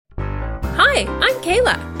Hi, I'm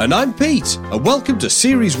Kayla. And I'm Pete, and welcome to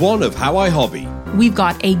Series 1 of How I Hobby. We've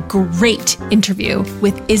got a great interview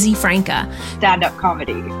with Izzy Franca. Stand-up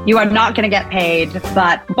comedy. You are not going to get paid,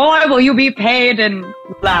 but boy, will you be paid in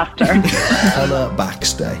laughter. Connor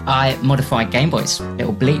Baxter. I modified Game Boys.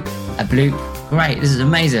 Little bleep, a bloop. Great, this is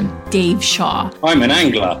amazing. Dave Shaw. I'm an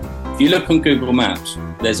angler. If you look on Google Maps,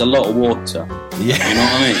 there's a lot of water. Yeah. You know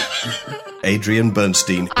what I mean? Adrian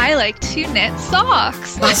Bernstein. I like to knit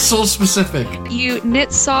socks. That's so specific. You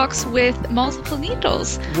knit socks with multiple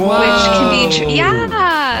needles, Whoa. which can be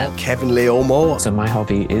yeah. Kevin Leomo. So my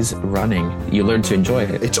hobby is running. You learn to enjoy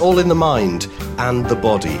it. It's all in the mind and the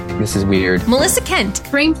body. This is weird. Melissa Kent.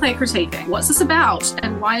 Screenplay critiquing. What's this about?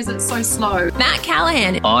 And why is it so slow? Matt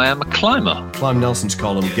Callahan. I am a climber. Climb Nelson's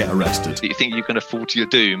column, get arrested. Do you think you can fall to your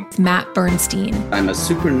doom? Matt Bernstein. I'm a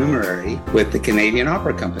supernumerary with the Canadian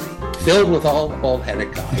Opera Company, filled with all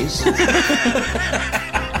bald-headed guys.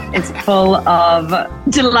 It's full of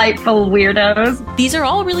delightful weirdos. These are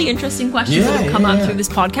all really interesting questions that have come up through this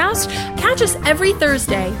podcast. Catch us every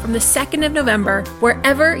Thursday from the 2nd of November,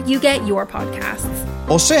 wherever you get your podcasts.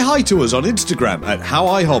 Or say hi to us on Instagram at How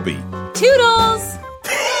I Hobby. Toodles!